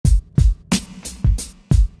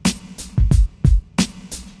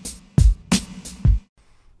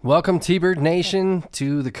Welcome, T-Bird Nation,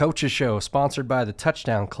 to the Coaches Show, sponsored by the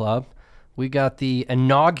Touchdown Club. We got the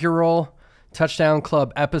inaugural Touchdown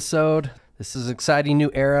Club episode. This is an exciting new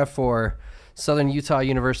era for Southern Utah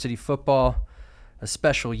University football, a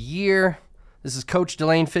special year. This is Coach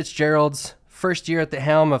Delane Fitzgerald's first year at the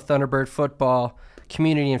helm of Thunderbird football.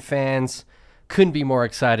 Community and fans couldn't be more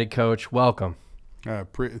excited, Coach. Welcome.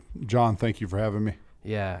 John, thank you for having me.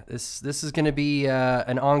 Yeah, this is going to be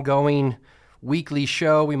an ongoing weekly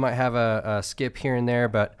show. We might have a skip here and there,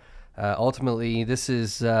 but ultimately this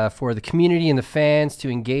is for the community and the fans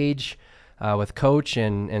to engage with Coach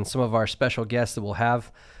and some of our special guests that we'll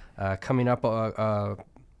have coming up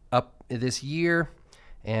this year,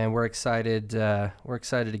 and we're excited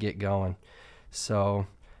to get going. So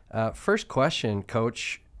first question,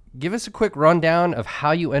 Coach, give us a quick rundown of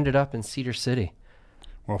how you ended up in Cedar City.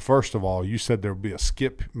 Well, first of all, you said there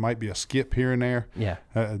might be a skip here and there. Yeah.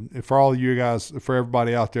 For all of you guys, for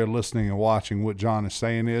everybody out there listening and watching, what John is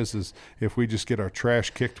saying is if we just get our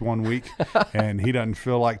trash kicked one week and he doesn't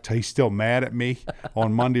feel like he's still mad at me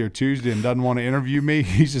on Monday or Tuesday and doesn't want to interview me,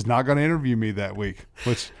 he's just not going to interview me that week.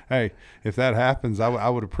 Which, hey, if that happens, I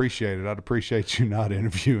would appreciate it. I'd appreciate you not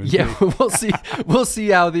interviewing me. Yeah, we'll see. We'll see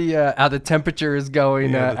how the temperature is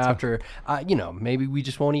going after. Maybe we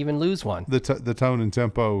just won't even lose one. The tone and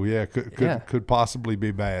tempo. Could possibly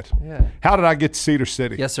be bad. Yeah. How did I get to Cedar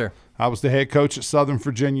City? Yes, sir. I was the head coach at Southern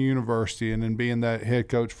Virginia University, and then being that head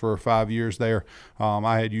coach for 5 years there,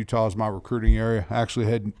 I had Utah as my recruiting area. I actually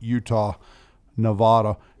had Utah,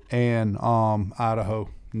 Nevada, and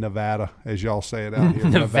Nevada, as y'all say it out here.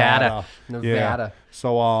 Nevada. Yeah.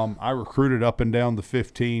 So I recruited up and down the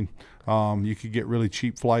 15. You could get really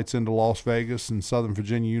cheap flights into Las Vegas, and Southern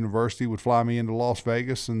Virginia University would fly me into Las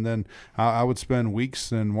Vegas, and then I would spend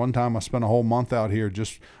weeks. And one time I spent a whole month out here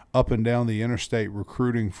just up and down the interstate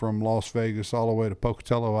recruiting from Las Vegas all the way to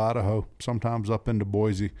Pocatello, Idaho, sometimes up into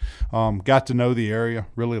Boise. Got to know the area,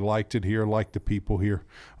 really liked it here, liked the people here.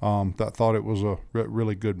 Thought it was a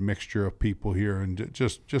really good mixture of people here, and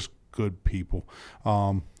just good people.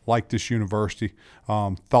 Like this university,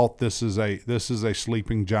 thought this is a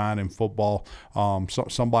sleeping giant in football.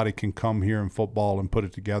 Somebody can come here in football and put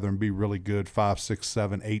it together and be really good 5, 6,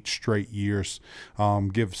 7, 8 straight years.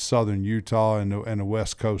 Give Southern Utah and the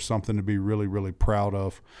West Coast something to be really, really proud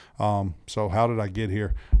of. So how did I get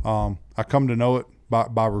here? I come to know it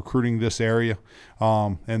by recruiting this area.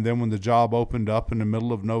 And then when the job opened up in the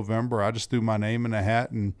middle of November, I just threw my name in a hat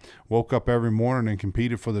and woke up every morning and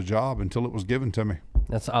competed for the job until it was given to me.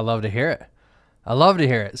 I love to hear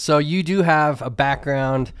it. So you do have a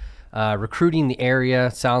background recruiting the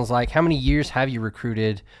area, sounds like. How many years have you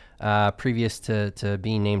recruited previous to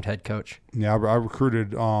being named head coach? Yeah, I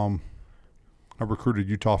recruited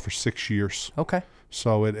Utah for 6 years. Okay.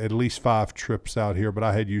 So at least 5 trips out here, but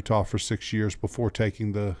I had Utah for 6 years before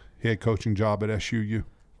taking the head coaching job at SUU.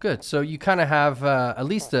 Good. So you kind of have at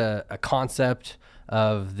least a concept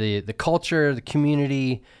of the culture, the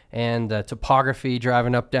community, and the topography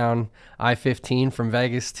driving up down I-15 from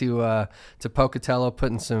Vegas to Pocatello,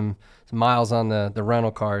 putting some miles on the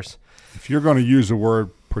rental cars. If you're going to use the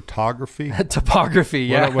word topography,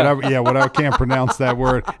 yeah. Whatever, can't pronounce that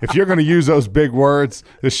word. If you're going to use those big words,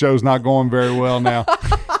 this show's not going very well now.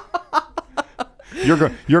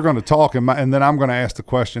 You're going to talk, and then I'm going to ask the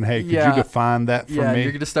question. Hey, could you define that for me? Yeah,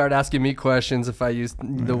 you're going to start asking me questions if I use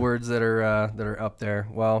the words that are up there.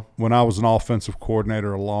 Well, when I was an offensive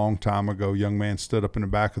coordinator a long time ago, a young man stood up in the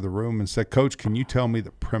back of the room and said, "Coach, can you tell me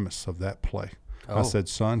the premise of that play?" Oh. I said,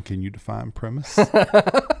 "Son, can you define premise?"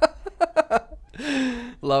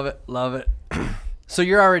 Love it. So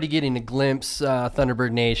you're already getting a glimpse,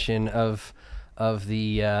 Thunderbird Nation, of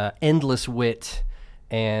the endless wit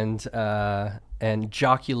and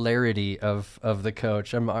jocularity of the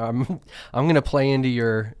coach. I'm going to play into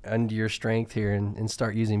your strength here and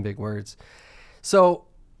start using big words. So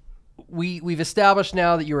we've established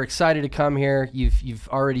now that you were excited to come here. You've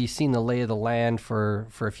already seen the lay of the land for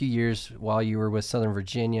a few years while you were with Southern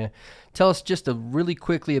Virginia. Tell us just really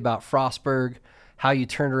quickly about Frostburg, how you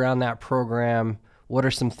turned around that program. What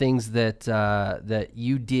are some things that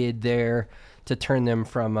you did there to turn them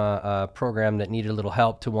from a program that needed a little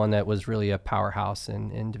help to one that was really a powerhouse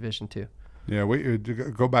in Division II? Yeah, we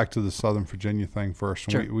go back to the Southern Virginia thing first.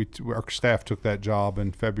 Sure. Our staff took that job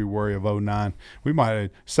in February of 2009. We might have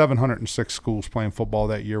 706 schools playing football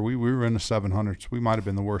that year. We were in the 700s. We might have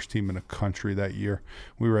been the worst team in the country that year.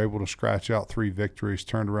 We were able to scratch out 3 victories,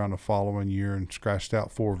 turned around the following year and scratched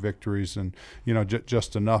out 4 victories, and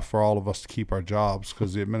just enough for all of us to keep our jobs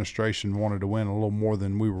because the administration wanted to win a little more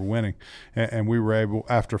than we were winning, and we were able,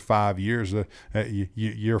 after 5 years,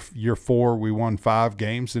 year 4 we won 5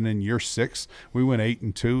 games, and in year 6 we went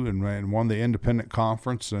 8-2 and won the independent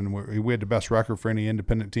conference, and we had the best record for any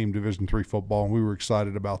independent team Division III football, and we were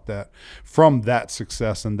excited about that. From that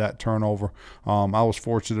success and that turnover, I was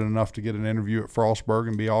fortunate enough to get an interview at Frostburg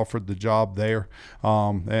and be offered the job there,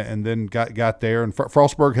 and then got there. And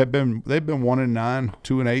Frostburg they've been 1-9,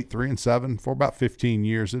 2-8, 3-7 for about 15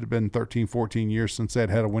 years. It had been 13, 14 years since they'd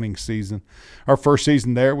had a winning season. Our first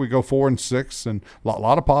season there, we go 4-6, and a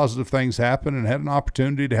lot of positive things happened, and had an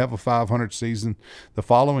opportunity to have a 500 season. The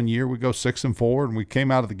following year, we go 6-4, and we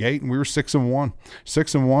came out of the gate and we were 6-1,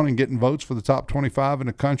 and getting votes for the top 25 in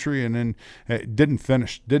the country, and then didn't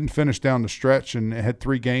finish down the stretch, and had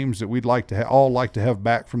 3 games that we'd like to have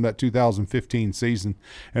back from that 2015 season.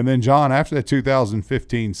 And then, John, after that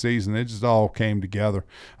 2015 season, it just all came together.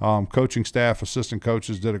 Coaching staff, assistant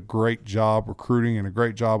coaches did a great job recruiting and a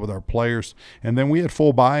great job with our players, and then we had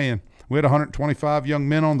full buy-in. We had 125 young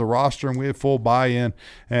men on the roster, and we had full buy-in.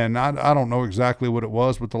 And I don't know exactly what it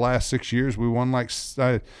was, but the last 6 years we won like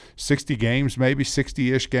 60 games, maybe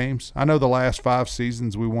 60-ish games. I know the last 5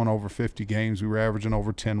 seasons we won over 50 games. We were averaging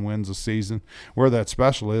over 10 wins a season. Where that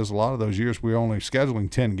special is, a lot of those years we were only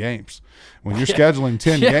scheduling 10 games. When you're scheduling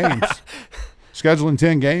 10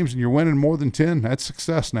 games and you're winning more than 10, that's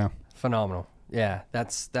success now. Phenomenal. Yeah,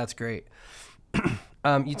 that's great.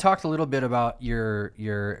 You talked a little bit about your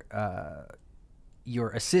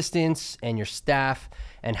assistants and your staff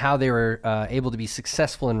and how they were able to be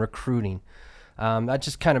successful in recruiting. That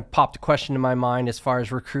just kind of popped a question in my mind as far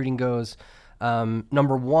as recruiting goes.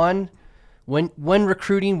 Number one, when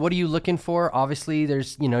recruiting, what are you looking for? Obviously,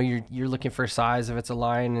 there's you're looking for size, if it's a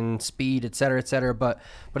line, and speed, et cetera, et cetera. But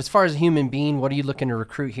as far as a human being, what are you looking to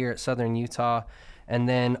recruit here at Southern Utah? And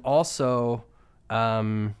then also,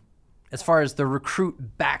 as far as the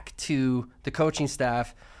recruit back to the coaching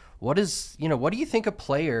staff, what do you think a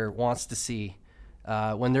player wants to see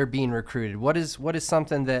when they're being recruited? What is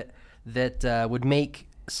something that would make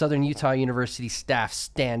Southern Utah University staff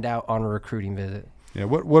stand out on a recruiting visit? Yeah,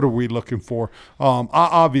 what are we looking for?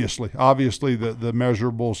 Obviously the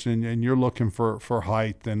measurables, and you're looking for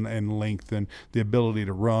height and length and the ability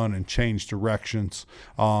to run and change directions.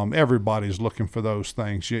 Everybody's looking for those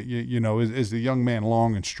things. Is the young man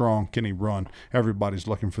long and strong? Can he run? Everybody's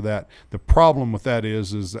looking for that. The problem with that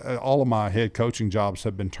is all of my head coaching jobs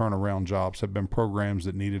have been turnaround jobs, have been programs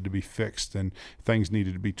that needed to be fixed and things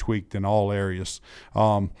needed to be tweaked in all areas.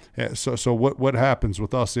 So what happens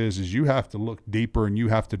with us is you have to look deeper, and you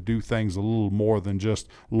have to do things a little more than just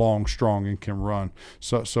long, strong, and can run.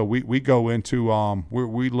 So we go into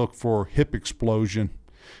we look for hip explosion.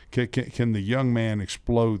 Can the young man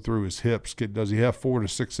explode through his hips? Does he have 4 to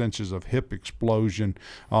 6 inches of hip explosion?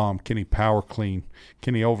 Can he power clean?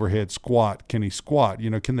 Can he overhead squat? Can he squat?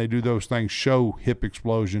 Can they do those things? Show hip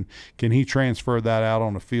explosion. Can he transfer that out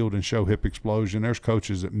on the field and show hip explosion? There's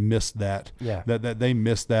coaches that miss that. Yeah. That they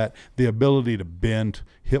miss that. The ability to bend,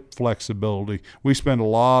 hip flexibility. We spend a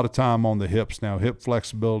lot of time on the hips now. Hip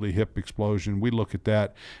flexibility, hip explosion. We look at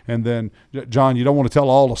that. And then, John, you don't want to tell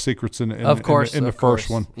all the secrets in the first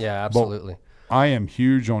one. Yeah, absolutely. But I am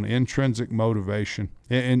huge on intrinsic motivation.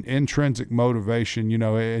 Intrinsic motivation,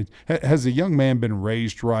 has a young man been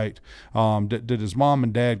raised right? Did his mom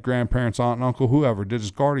and dad, grandparents, aunt and uncle, whoever, did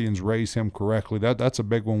his guardians raise him correctly? That's a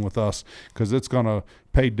big one with us because it's going to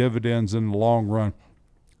pay dividends in the long run.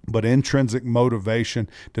 But intrinsic motivation,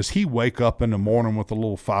 does he wake up in the morning with a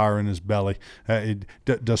little fire in his belly?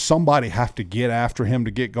 Does somebody have to get after him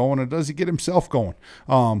to get going, or does he get himself going?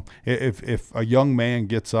 If a young man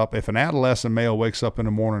gets up, if an adolescent male wakes up in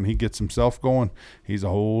the morning and he gets himself going, he's a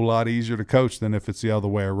whole lot easier to coach than if it's the other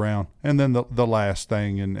way around. And then the last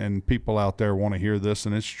thing, and people out there want to hear this,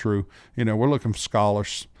 and it's true, we're looking for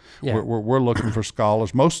scholars. Yeah. We're looking for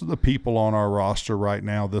scholars. Most of the people on our roster right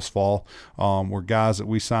now this fall were guys that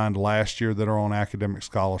we signed last year that are on academic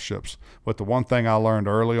scholarships. But the one thing I learned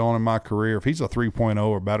early on in my career, if he's a 3.0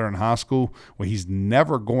 or better in high school, well, he's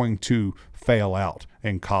never going to fail out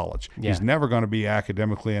in college. Yeah. He's never going to be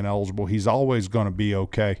academically ineligible. He's always going to be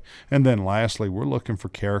okay. And then lastly, we're looking for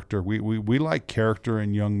character. We like character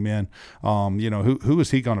in young men. Who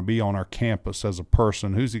is he going to be on our campus as a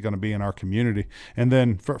person? Who's he going to be in our community? And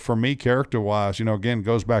then for me, character-wise, again, it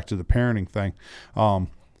goes back to the parenting thing.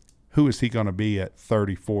 Who is he going to be at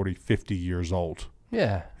 30, 40, 50 years old?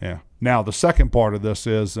 Yeah. Yeah. Now, the second part of this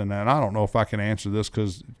is, and I don't know if I can answer this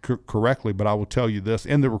correctly, but I will tell you this,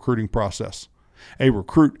 in the recruiting process, a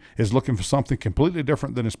recruit is looking for something completely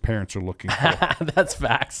different than his parents are looking for. That's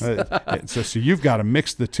facts. So you've got to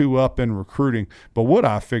mix the two up in recruiting. But what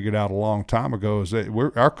I figured out a long time ago is that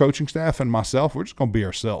our coaching staff and myself, we're just going to be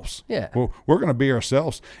ourselves. Yeah. We're going to be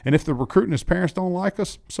ourselves. And if the recruit and his parents don't like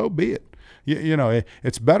us, so be it.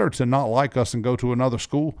 It's better to not like us and go to another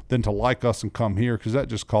school than to like us and come here, because that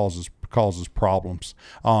just causes problems.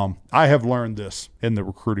 I have learned this in the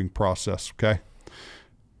recruiting process, okay?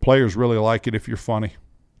 Players really like it if you're funny.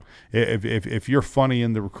 If you're funny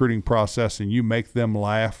in the recruiting process and you make them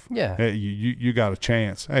laugh, yeah, you got a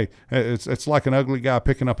chance. Hey, it's like an ugly guy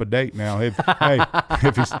picking up a date now.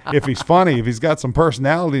 If he's funny, if he's got some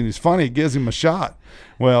personality and he's funny, it gives him a shot.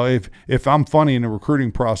 Well, if I'm funny in the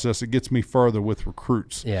recruiting process, it gets me further with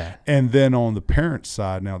recruits. Yeah. And then on the parents'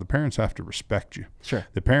 side, now the parents have to respect you. Sure.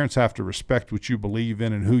 The parents have to respect what you believe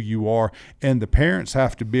in and who you are, and the parents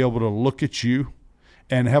have to be able to look at you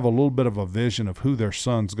and have a little bit of a vision of who their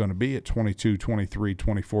son's going to be at 22, 23,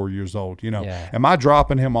 24 years old. Yeah. Am I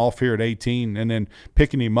dropping him off here at 18 and then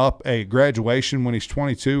picking him up at graduation when he's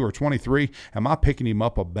 22 or 23? Am I picking him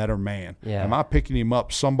up a better man? Yeah. Am I picking him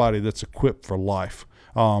up somebody that's equipped for life?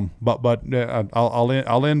 But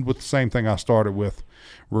I'll end with the same thing I started with.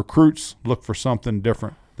 Recruits look for something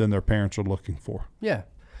different than their parents are looking for. Yeah.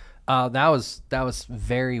 That was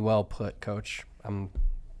very well put, Coach. I'm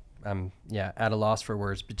at a loss for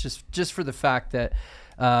words, but just for the fact that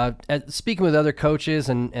speaking with other coaches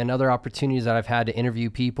and other opportunities that I've had to interview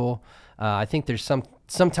people, I think there's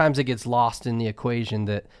sometimes it gets lost in the equation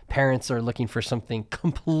that parents are looking for something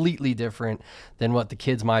completely different than what the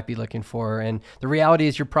kids might be looking for. And the reality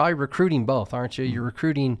is you're probably recruiting both, aren't you? You're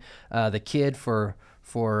recruiting the kid for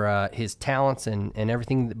his talents and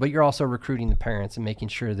everything, but you're also recruiting the parents and making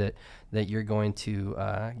sure that you're going to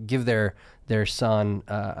give their son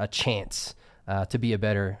a chance to be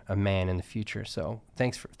a man in the future. So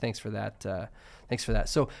thanks for that.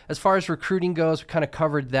 So as far as recruiting goes, we kind of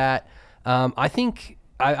covered that. I think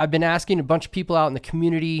I've been asking a bunch of people out in the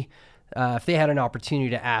community if they had an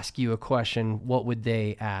opportunity to ask you a question, what would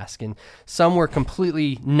they ask? And some were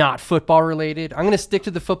completely not football related. I'm going to stick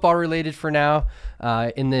to the football related for now.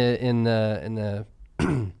 In the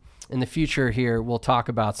future here, we'll talk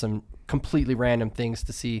about some completely random things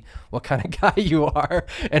to see what kind of guy you are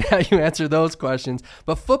and how you answer those questions.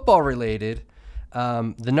 But football related,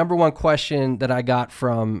 the number one question that I got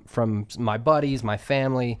from my buddies, my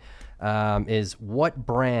family, is what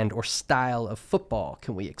brand or style of football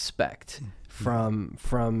can we expect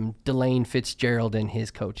from Delane Fitzgerald and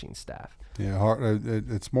his coaching staff? Yeah,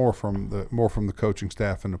 it's more from the coaching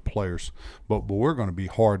staff and the players, but we're going to be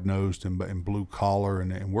hard nosed and blue collar,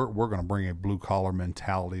 and we're going to bring a blue collar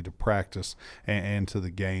mentality to practice and to the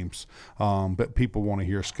games. But people want to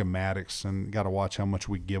hear schematics, and got to watch how much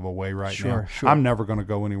we give away now. Sure. I'm never going to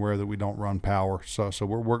go anywhere that we don't run power, so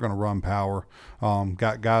we're going to run power.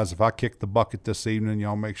 Guys, if I kick the bucket this evening,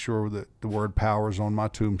 y'all make sure that the word power is on my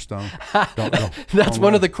tombstone. That's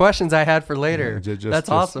one of the questions I had for later. Yeah, That's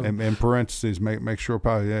awesome. In parentheses, make sure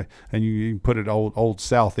power, yeah, and you can put it old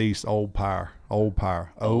Southeast, old power,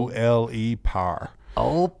 OLE power.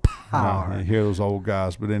 Old power. You hear those old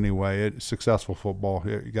guys, but anyway, it's successful football.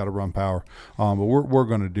 You got to run power. But we're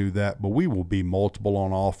going to do that. But we will be multiple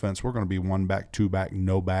on offense. We're going to be one back, two back,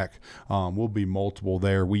 no back. We'll be multiple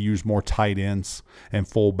there. We use more tight ends and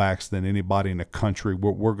fullbacks than anybody in the country.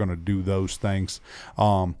 We're going to do those things.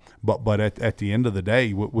 But at the end of the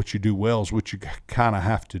day, what you do well is what you kind of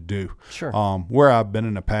have to do. Sure. Where I've been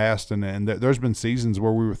in the past, and there's been seasons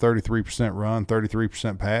where we were 33% run,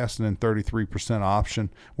 33% pass, and then 33% option.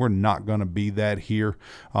 We're not going to be that here.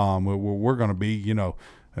 We're going to be,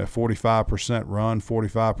 45% run,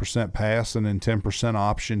 45% pass, and then 10%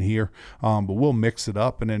 option here. But we'll mix it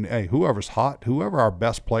up. And then, hey, whoever's hot, whoever our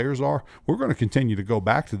best players are, we're going to continue to go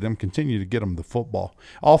back to them, continue to get them the football.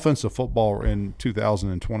 Offensive football in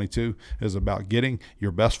 2022 is about getting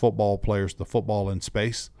your best football players the football in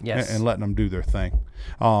space. Yes. And letting them do their thing.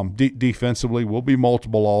 Defensively, we'll be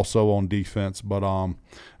multiple also on defense, but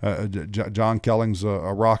John Kelling's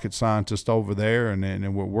a rocket scientist over there,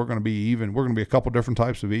 and we're going to be even. We're going to be a couple different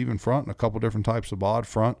types of even front and a couple different types of odd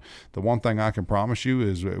front. The one thing I can promise you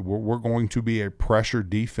is we're going to be a pressure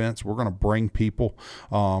defense. We're going to bring people.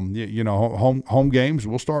 Home games,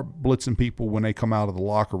 we'll start blitzing people when they come out of the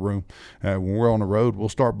locker room. When we're on the road, we'll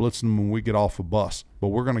start blitzing them when we get off a bus. But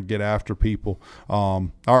we're going to get after people.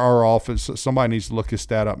 Our offense, somebody needs to look his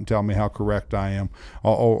stat up and tell me how correct I am.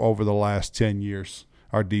 Over the last 10 years,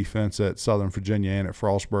 our defense at Southern Virginia and at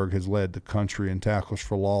Frostburg has led the country in tackles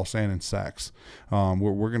for loss and in sacks.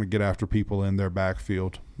 We're going to get after people in their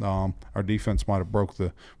backfield. Our defense might have broke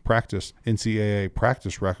the NCAA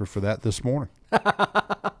practice record for that this morning.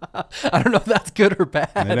 I don't know if that's good or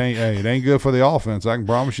bad. It ain't good for the offense. I can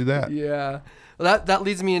promise you that. Yeah. Well, that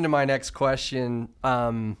leads me into my next question.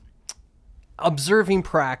 Observing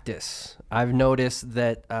practice, I've noticed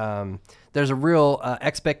that there's a real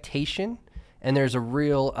expectation and there's a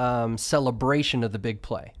real celebration of the big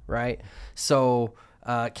play, right? So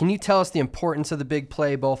can you tell us the importance of the big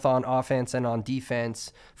play both on offense and on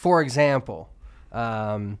defense? For example,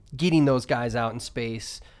 getting those guys out in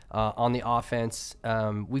space. On the offense,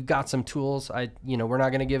 we've got some tools. We're not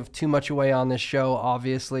going to give too much away on this show,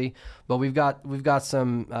 obviously, but we've got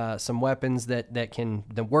some weapons that can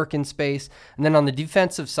work in space. And then on the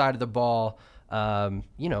defensive side of the ball,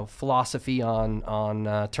 philosophy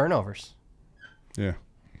on turnovers. Yeah.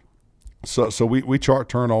 So we chart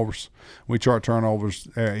turnovers. We chart turnovers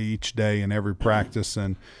each day in every practice,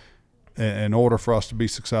 and in order for us to be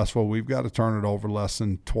successful, we've got to turn it over less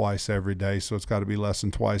than twice every day. So it's got to be less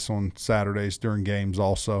than twice on Saturdays during games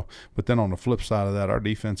also. But then on the flip side of that, our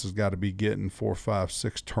defense has got to be getting 4, 5,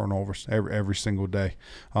 6 turnovers every single day.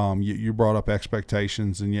 You brought up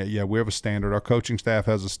expectations, and yeah, we have a standard. Our coaching staff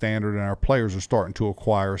has a standard, and our players are starting to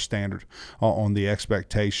acquire a standard on the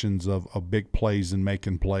expectations of big plays and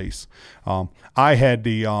making plays. I had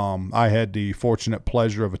the fortunate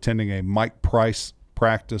pleasure of attending a Mike Price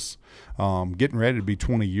practice, getting ready to be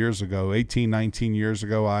 20 years ago, 18, 19 years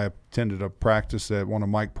ago. I attended a practice at one of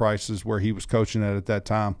Mike Price's where he was coaching at that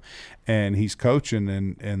time, and he's coaching,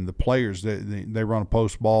 and the players, they run a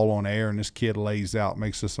post ball on air, and this kid lays out,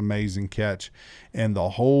 makes this amazing catch, and the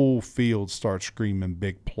whole field starts screaming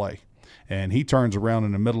big play. And he turns around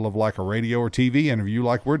in the middle of like a radio or TV interview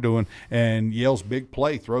like we're doing and yells big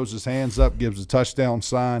play, throws his hands up, gives a touchdown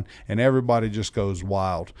sign, and everybody just goes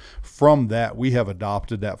wild. From that, we have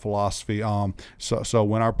adopted that philosophy. So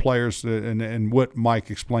when our players, and what Mike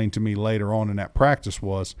explained to me later on in that practice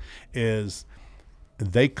is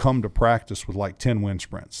they come to practice with like 10 wind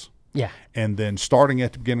sprints. Yeah. And then starting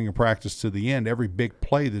at the beginning of practice to the end, every big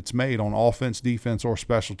play that's made on offense, defense, or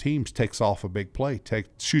special teams takes off a big play,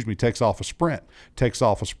 takes off a sprint,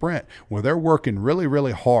 where they're working really,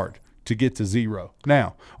 really hard to get to zero.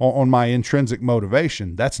 Now, on my intrinsic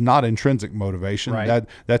motivation, that's not intrinsic motivation. Right.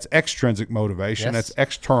 That's extrinsic motivation. Yes. That's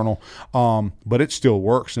external, but it still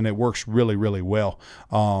works, and it works really, really well.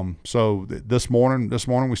 So this morning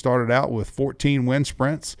we started out with 14 wind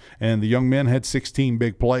sprints, and the young men had 16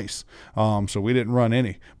 big plays. So we didn't run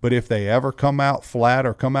any. But if they ever come out flat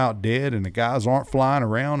or come out dead and the guys aren't flying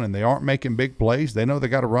around and they aren't making big plays, they know they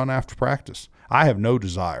got to run after practice. I have no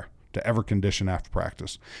desire to ever condition after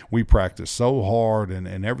practice. We practice so hard,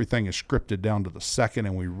 and everything is scripted down to the second,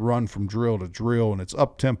 and we run from drill to drill, and it's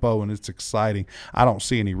up tempo and it's exciting. I don't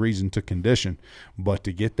see any reason to condition, but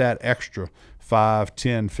to get that extra 5,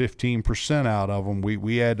 10, 15% out of them,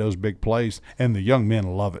 we add those big plays, and the young men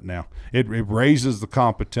love it now. It raises the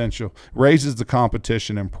competition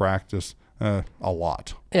in practice a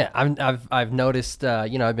lot. Yeah, I've noticed.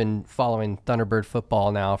 I've been following Thunderbird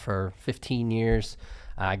football now for 15 years.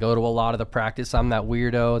 I go to a lot of the practice. I'm that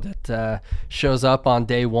weirdo that shows up on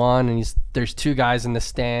day one, and there's 2 guys in the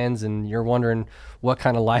stands, and you're wondering what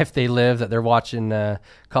kind of life they live, that they're watching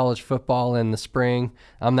college football in the spring.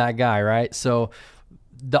 I'm that guy, right? So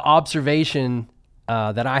the observation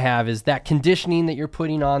that I have is that conditioning that you're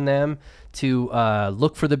putting on them to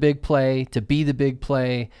look for the big play, to be the big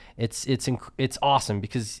play. It's awesome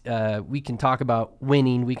because we can talk about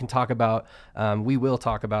winning. We will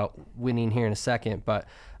talk about winning here in a second, but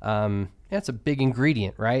it's a big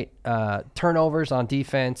ingredient, right? Turnovers on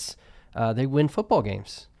defense, they win football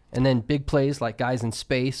games. And then big plays like guys in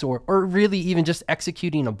space or really even just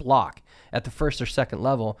executing a block at the first or second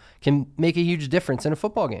level can make a huge difference in a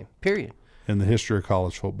football game, period. In the history of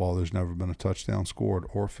college football, there's never been a touchdown scored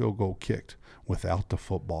or a field goal kicked without the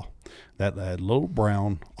football. That little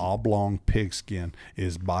brown oblong pigskin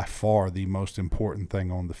is by far the most important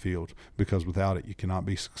thing on the field, because without it, you cannot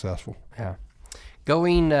be successful. Yeah.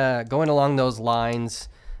 Going along those lines,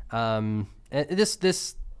 and this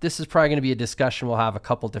is probably going to be a discussion we'll have a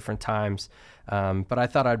couple different times, but I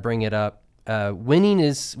thought I'd bring it up. Winning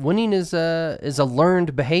is a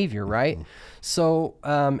learned behavior, right? Mm-hmm. So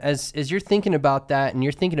as you're thinking about that, and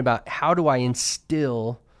you're thinking about how do I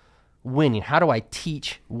instill winning, how do I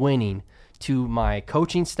teach winning to my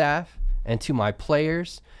coaching staff and to my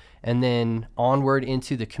players, and then onward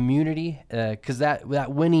into the community, because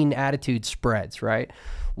that winning attitude spreads, right?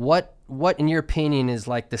 What in your opinion is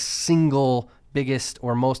like the single biggest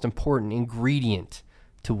or most important ingredient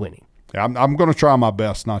to winning? Yeah, I'm going to try my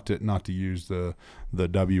best not to use the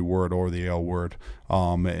W word or the L word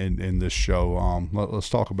in this show. Let's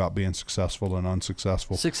talk about being successful and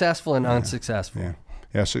unsuccessful. Successful and unsuccessful.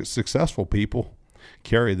 Yeah. Successful people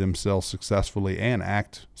carry themselves successfully and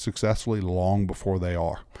act successfully long before they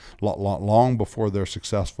are, long before they're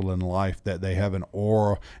successful in life, that they have an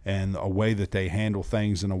aura and a way that they handle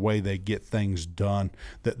things and a way they get things done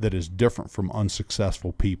that is different from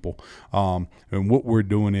unsuccessful people. And what we're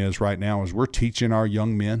doing is right now is we're teaching our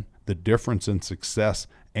young men the difference in success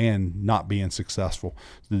and not being successful,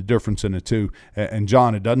 the difference in the two. And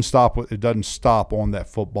John, it doesn't stop on that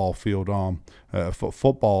football field.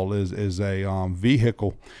 Football is a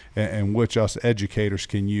vehicle in which us educators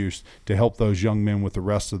can use to help those young men with the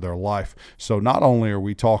rest of their life. So not only are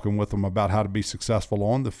we talking with them about how to be successful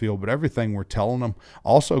on the field, but everything we're telling them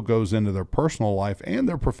also goes into their personal life and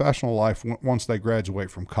their professional life once they graduate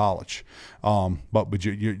from college. But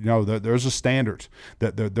you know there's a standard,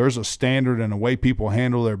 there's a standard and a way people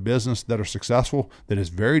handle their business that are successful that is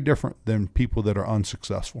very different than people that are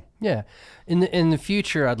unsuccessful. Yeah. In the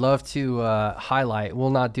future, I'd love to highlight,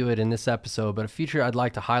 we'll not do it in this episode, but a future I'd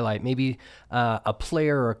like to highlight maybe a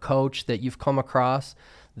player or a coach that you've come across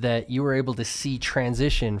that you were able to see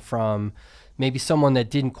transition from maybe someone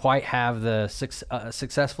that didn't quite have the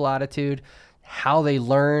successful attitude, how they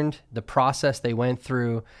learned, the process they went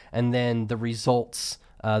through, and then the results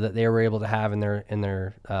that they were able to have in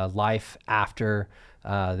their life after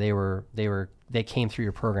they came through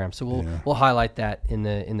your program. So we'll highlight that in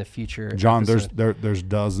the future. John, episode. there's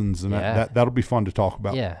dozens, and that'll be fun to talk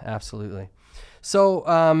about. Yeah, absolutely. So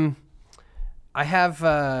I have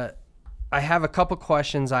a couple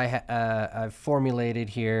questions I've formulated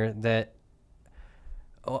here that.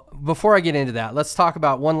 Before I get into that, let's talk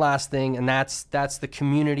about one last thing, and that's the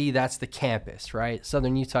community, that's the campus, right?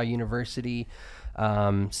 Southern Utah University,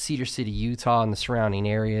 Cedar City, Utah, and the surrounding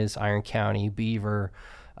areas, Iron County, Beaver,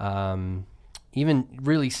 even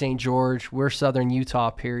really St. George. We're Southern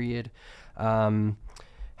Utah, period.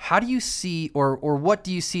 How do you see, or what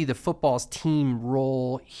do you see the football's team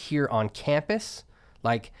role here on campus,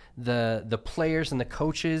 like the players and the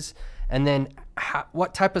coaches, and then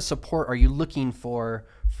what type of support are you looking for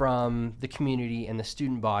from the community and the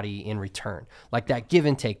student body in return? Like that give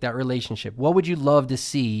and take, that relationship. What would you love to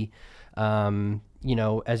see,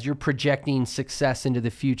 as you're projecting success into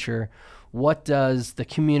the future? What does the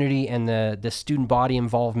community and the student body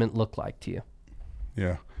involvement look like to you?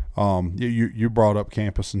 Yeah. You brought up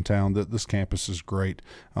campus in town. This campus is great.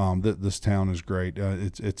 This town is great.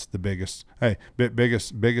 It's the biggest,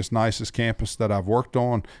 biggest, nicest campus that I've worked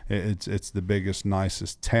on. It's the biggest,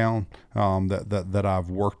 nicest town that I've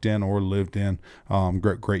worked in or lived in.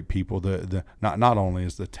 Great people. Not only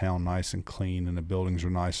is the town nice and clean and the buildings are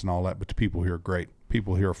nice and all that, but the people here are great.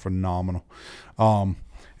 People here are phenomenal.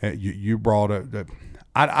 You brought up.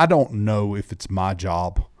 I don't know if it's my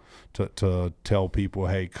job to tell people,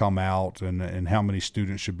 hey, come out, and how many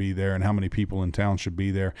students should be there and how many people in town should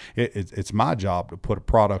be there. It's my job to put a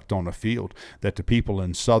product on the field that the people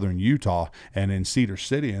in Southern Utah and in Cedar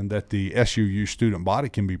City and that the SUU student body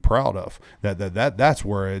can be proud of. That's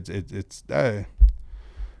where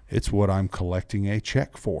it's what I'm collecting a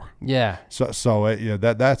check for. Yeah. So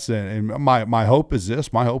that's it. And my hope is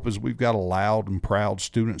this. My hope is we've got a loud and proud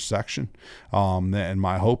student section, and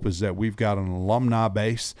my hope is that we've got an alumni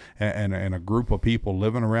base and a group of people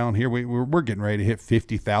living around here. We're getting ready to hit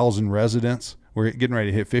 50,000 residents. We're getting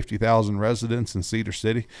ready to hit 50,000 residents in Cedar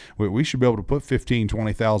City. We should be able to put 15,000,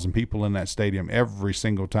 20,000 people in that stadium every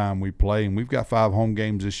single time we play. And we've got 5 home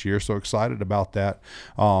games this year, so excited about that.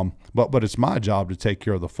 But it's my job to take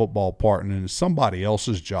care of the football part, and it's somebody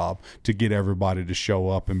else's job to get everybody to show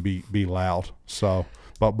up and be loud. So,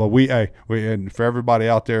 but we and for everybody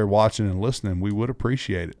out there watching and listening, we would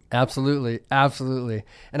appreciate it. Absolutely.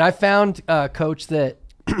 And I found, Coach, that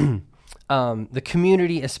the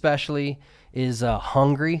community especially is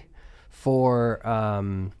hungry for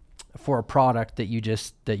for a product that you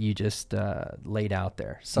just laid out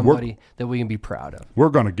there? Somebody that we can be proud of. We're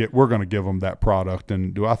gonna give them that product.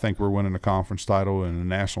 And do I think we're winning a conference title and a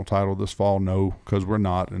national title this fall? No, because we're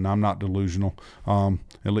not, and I'm not delusional.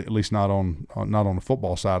 At least not on the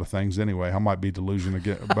football side of things. Anyway, I might be delusional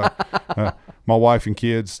again, but my wife and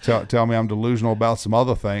kids tell me I'm delusional about some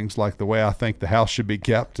other things, like the way I think the house should be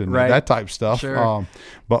kept and that type stuff. Sure.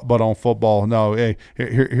 But on football, no. Hey,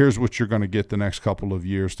 here's what you're going to get the next couple of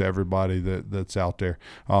years to everybody that's out there.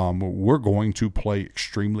 We're going to play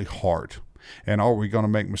extremely hard. And are we going to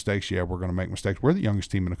make mistakes? Yeah, we're going to make mistakes. We're the youngest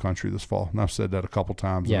team in the country this fall, and I've said that a couple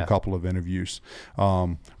times in a couple of interviews.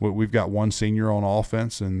 We've got 1 senior on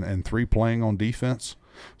offense and 3 playing on defense.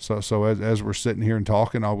 So as we're sitting here and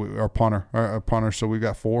talking, our punter. So we've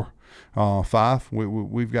got 5.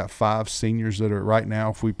 We've got 5 seniors that are right now,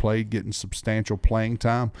 if we played, getting substantial playing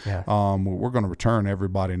time. Yeah. We're going to return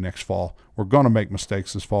everybody next fall. We're going to make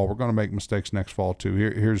mistakes this fall. We're going to make mistakes next fall too.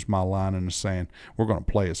 Here's my line in the sand. We're going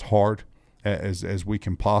to play as hard as we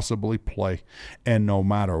can possibly play, and no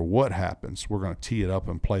matter what happens, we're going to tee it up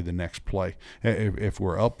and play the next play. If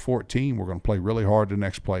we're up 14, we're going to play really hard the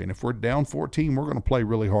next play, and if we're down 14, we're going to play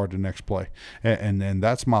really hard the next play. And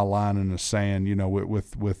that's my line in the sand,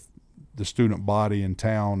 with the student body in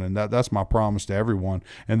town, and that's my promise to everyone.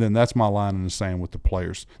 And then that's my line in the sand with the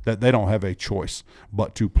players, that they don't have a choice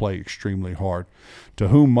but to play extremely hard. To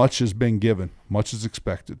whom much has been given, much is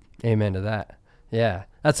expected. Amen to that. Yeah,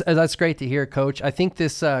 that's great to hear, Coach. I think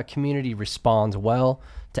this community responds well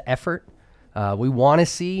to effort. We want to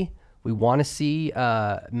see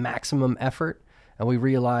maximum effort, and we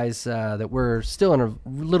realize that we're still in a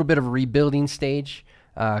little bit of a rebuilding stage,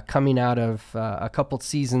 coming out of a couple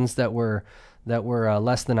seasons that were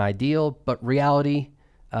less than ideal. But reality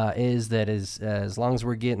is that as long as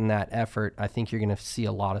we're getting that effort, I think you're going to see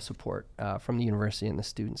a lot of support from the university and the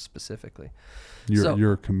students specifically.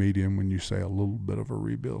 You're a comedian when you say a little bit of a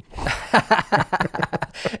rebuild.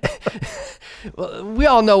 Well, we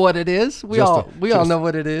all know what it is. We all know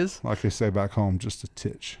what it is. Like they say back home, just a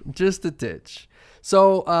titch. Just a titch.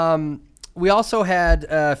 So we also had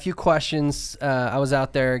a few questions. I was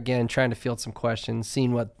out there again trying to field some questions,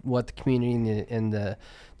 seeing what the community and the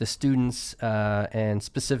students and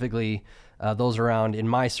specifically those around in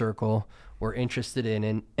my circle were interested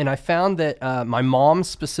in. And I found that my mom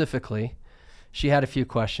specifically, she had a few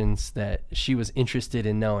questions that she was interested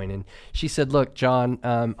in knowing. And she said, look, John,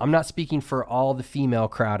 I'm not speaking for all the female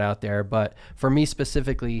crowd out there, but for me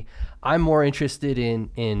specifically, I'm more interested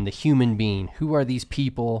in the human being. Who are these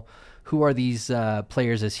people? Who are these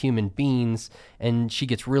players as human beings? And she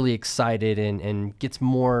gets really excited and gets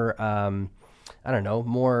more, I don't know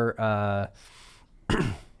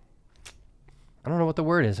what the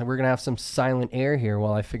word is. And we're going to have some silent air here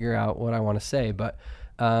while I figure out what I want to say. But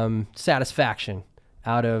satisfaction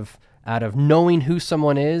out of knowing who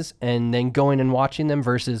someone is and then going and watching them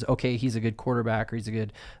versus, okay, he's a good quarterback or he's a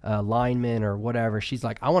good lineman or whatever. She's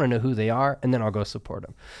like, I want to know who they are, and then I'll go support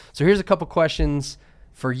them. So here's a couple questions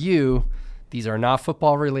for you. These are not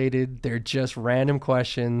football related. They're just random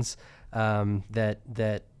questions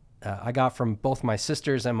that I got from both my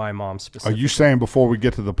sisters and my mom specifically. Are you saying before we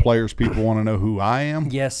get to the players, people want to know who I am?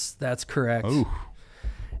 Yes, that's correct. Ooh.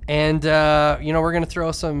 And, we're going to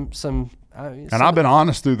throw some and I've been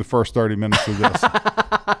honest through the first 30 minutes of this.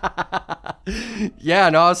 Yeah,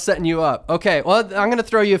 no, I was setting you up. Okay, well, I'm going to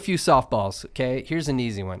throw you a few softballs, okay? Here's an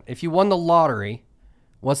easy one. If you won the lottery,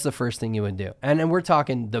 what's the first thing you would do? And then we're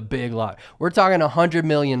talking the big lot. We're talking 100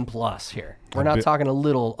 million plus here. We're not talking a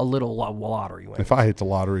little lottery win. If I hit the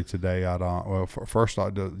lottery today, first,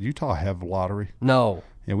 Utah have a lottery? No.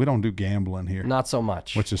 Yeah, we don't do gambling here. Not so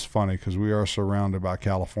much. Which is funny because we are surrounded by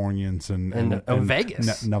Californians and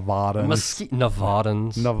Vegas. Nevadans.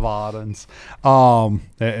 Nevadans.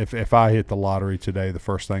 If I hit the lottery today, the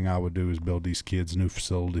first thing I would do is build these kids new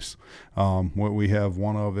facilities. We have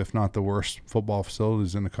one of, if not the worst, football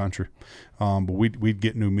facilities in the country. But we'd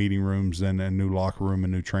get new meeting rooms and new locker room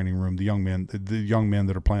and new training room. The young men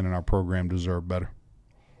that are playing in our program deserve better.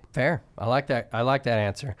 Fair. I like that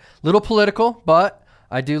answer. Little political, but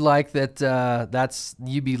I do like that. That's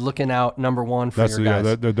you be looking out number one for your guys.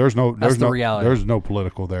 Yeah, there's no reality. There's no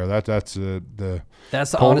political there. That's the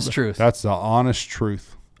honest truth. That's the honest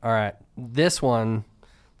truth. All right, this one's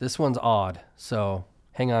odd. So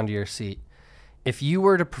hang on to your seat. If you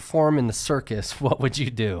were to perform in the circus, what would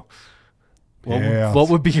you do? What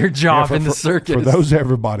would be your job in the circus? For those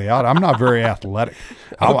everybody out, I'm not very athletic.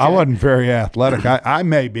 Okay. I wasn't very athletic. I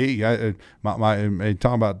may be. Talking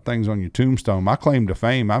about things on your tombstone, my claim to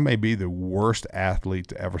fame, I may be the worst athlete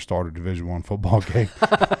to ever start a Division I football game.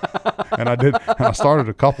 And I did. And I started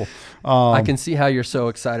a couple. I can see how you're so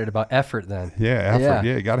excited about effort then. Yeah, effort.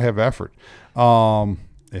 Yeah, you got to have effort.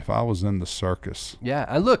 If I was in the circus. Yeah,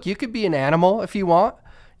 and look, you could be an animal if you want.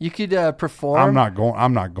 You could perform.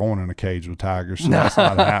 I'm not going in a cage with tigers. So that's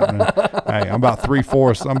not happening. Hey, I'm about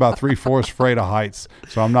 3/4 afraid of heights,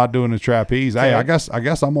 so I'm not doing the trapeze. Okay. Hey, I guess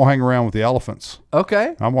I'm gonna hang around with the elephants.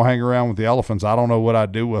 Okay. I'm gonna hang around with the elephants. I don't know what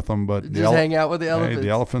I'd do with them, but just hang out with the elephants. Hey, the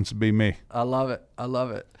elephants would be me. I love it.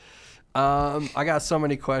 I got so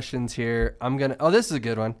many questions here. This is a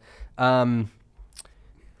good one.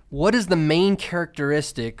 What is the main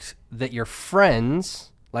characteristics that your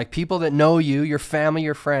friends, like people that know you, your family,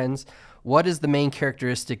 your friends, what is the main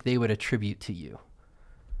characteristic they would attribute to you?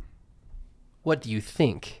 What do you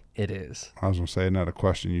think it is? I was going to say another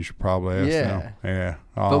question you should probably ask them. Yeah.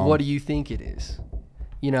 But what do you think it is?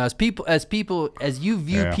 You know, as you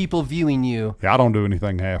view people viewing you. Yeah, I don't do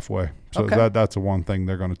anything halfway. So that's the one thing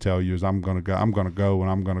they're going to tell you is I'm going to go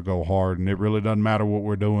and I'm going to go hard, and it really doesn't matter what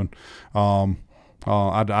we're doing.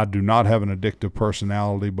 I do not have an addictive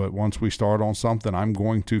personality, but once we start on something, I'm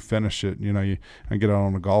going to finish it. You know, I get out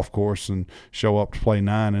on the golf course and show up to play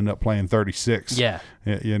 9, end up playing 36. Yeah.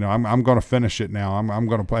 You know, I'm going to finish it now. I'm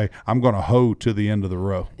going to play. I'm going to hoe to the end of the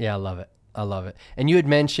row. Yeah, I love it. And you had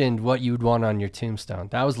mentioned what you'd want on your tombstone.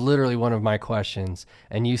 That was literally one of my questions.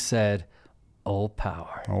 And you said, old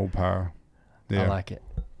power. Old power. Yeah. I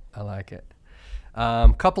like it.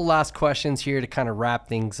 Couple last questions here to kind of wrap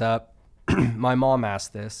things up. My mom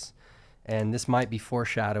asked this, and this might be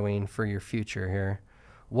foreshadowing for your future here.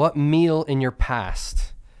 What meal in your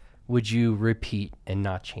past would you repeat and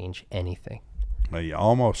not change anything? You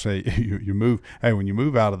almost say you move. Hey, when you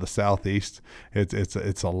move out of the Southeast,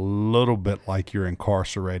 it's a little bit like you're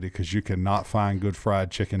incarcerated because you cannot find good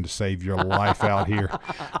fried chicken to save your life out here.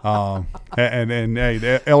 And hey,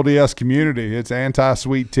 the LDS community, it's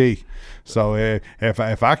anti-sweet tea. So if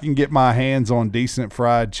I can get my hands on decent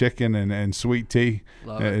fried chicken and sweet tea,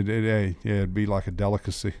 it'd be like a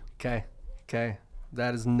delicacy. Okay,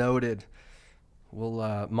 that is noted.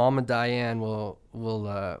 We'll Mama Diane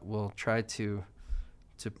will try to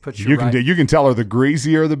put you. You can tell her the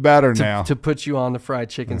greasier the better now. To put you on the fried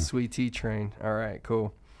chicken sweet tea train. All right,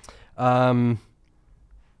 cool.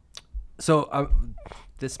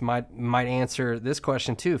 This might answer this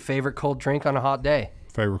question too. Favorite cold drink on a hot day?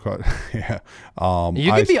 Favorite cold, yeah.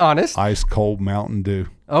 You can be honest. Ice cold Mountain Dew.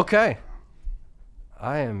 Okay.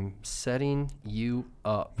 I am setting you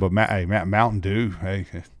up. But Mountain Dew, hey,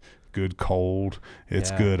 good cold.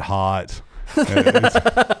 It's good hot. I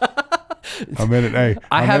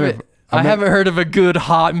haven't heard of a good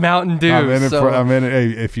hot Mountain Dew.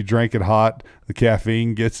 If you drink it hot, the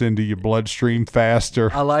caffeine gets into your bloodstream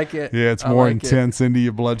faster. I like it. Yeah, it's more intense into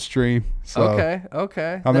your bloodstream. So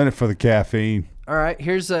okay. I'm in it for the caffeine. All right,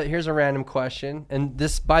 here's a random question, and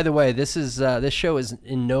this, by the way, this show is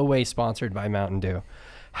in no way sponsored by Mountain Dew.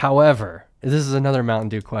 However, this is another Mountain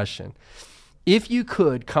Dew question. If you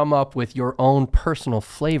could come up with your own personal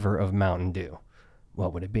flavor of Mountain Dew,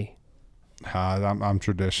 what would it be? I'm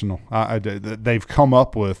traditional. They've come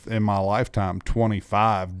up with, in my lifetime,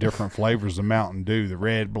 25 different flavors of Mountain Dew: the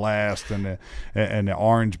Red Blast and the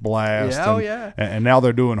Orange Blast. And now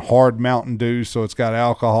they're doing hard Mountain Dew, so it's got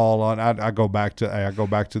alcohol on. I go back to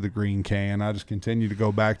the green can. I just continue to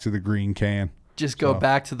go back to the green can. Just go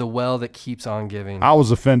back to the well that keeps on giving. I was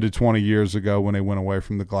offended 20 years ago when they went away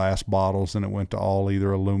from the glass bottles and it went to all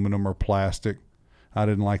either aluminum or plastic. I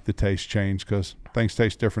didn't like the taste change because things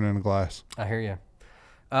taste different in a glass. I hear you.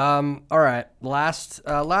 All right. Last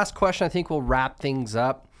question. I think we'll wrap things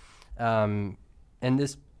up. And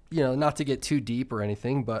this, not to get too deep or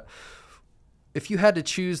anything, but if you had to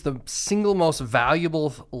choose the single most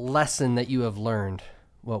valuable lesson that you have learned,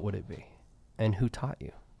 what would it be? And who taught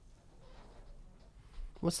you?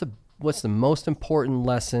 What's the most important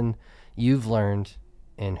lesson you've learned?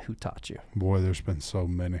 And who taught you? Boy, there's been so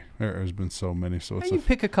many. There's been so many. So you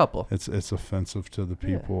pick a couple. It's offensive to the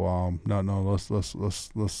people. Yeah.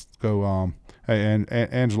 Let's go. And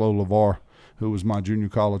Angelo LeVar, who was my junior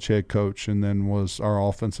college head coach, and then was our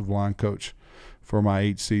offensive line coach for my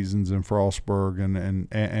 8 seasons in Frostburg. And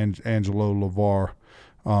Angelo LeVar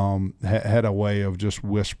had a way of just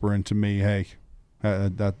whispering to me, "Hey,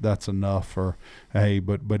 that's enough," or "Hey,"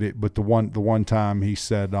 but the one time he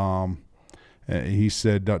said. He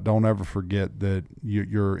said, don't ever forget that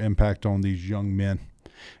your impact on these young men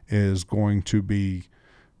is going to be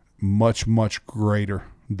much, much greater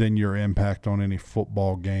than your impact on any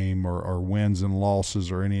football game or wins and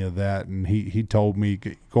losses or any of that. And he told me,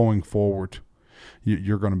 going forward,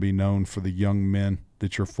 you're going to be known for the young men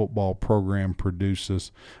that your football program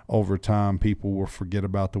produces. Over time, people will forget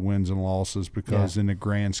about the wins and losses because in the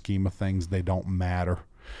grand scheme of things, they don't matter.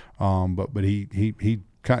 But he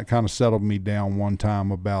kind of settled me down one time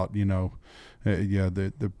about, the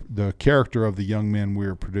character of the young men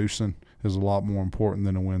we're producing is a lot more important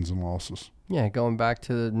than the wins and losses. Yeah, going back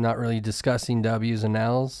to not really discussing W's and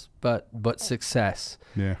L's, but success.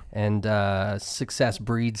 Yeah. And success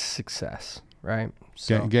breeds success, right?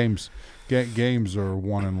 So games are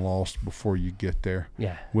won and lost before you get there.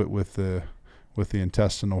 Yeah. With the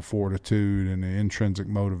intestinal fortitude and the intrinsic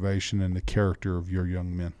motivation and the character of your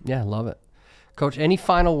young men. Yeah, love it. Coach, any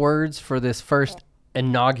final words for this first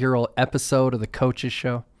inaugural episode of the Coaches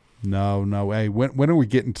Show? No. Hey, when are we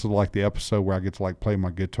getting to like the episode where I get to like play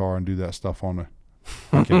my guitar and do that stuff on the?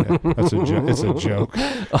 Okay, that's a joke. It's a joke.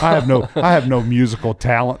 I have no musical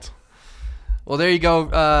talent. Well, there you go,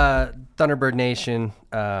 Thunderbird Nation.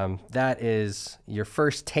 That is your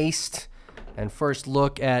first taste and first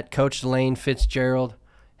look at Coach Delane Fitzgerald,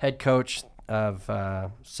 head coach of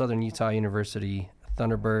Southern Utah University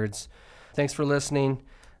Thunderbirds. Thanks for listening.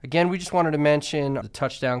 Again, we just wanted to mention the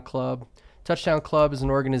Touchdown Club. Touchdown Club is an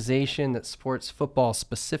organization that supports football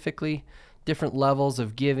specifically, different levels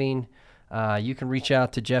of giving. You can reach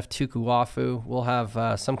out to Jeff Tukuafu. We'll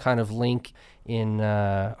have some kind of link in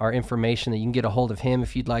our information that you can get a hold of him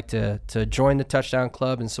if you'd like to join the Touchdown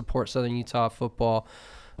Club and support Southern Utah football.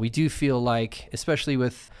 We do feel like, especially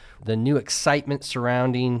with the new excitement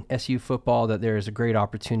surrounding SU football, that there is a great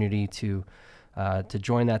opportunity to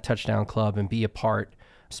join that Touchdown Club and be a part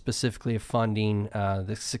specifically of funding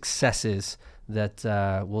the successes that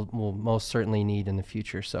we'll most certainly need in the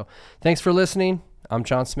future. So thanks for listening. I'm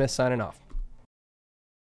John Smith signing off.